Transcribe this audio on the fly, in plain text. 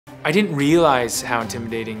I didn't realize how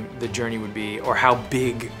intimidating the journey would be or how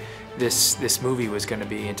big this movie was going to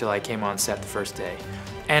be until I came on set the first day.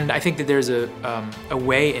 And I think that there's a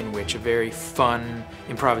way in which a very fun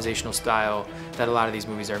improvisational style that a lot of these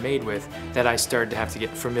movies are made with that I started to have to get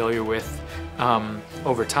familiar with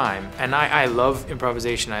over time. And I love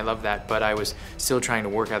improvisation, I love that, but I was still trying to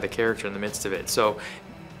work out the character in the midst of it. So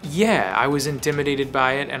yeah, I was intimidated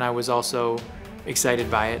by it, and I was also excited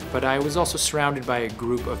by it, but I was also surrounded by a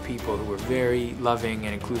group of people who were very loving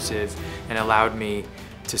and inclusive and allowed me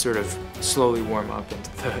to sort of slowly warm up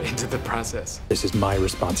into the process. This is my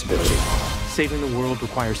responsibility. Saving the world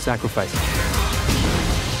requires sacrifice.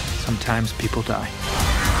 Sometimes people die.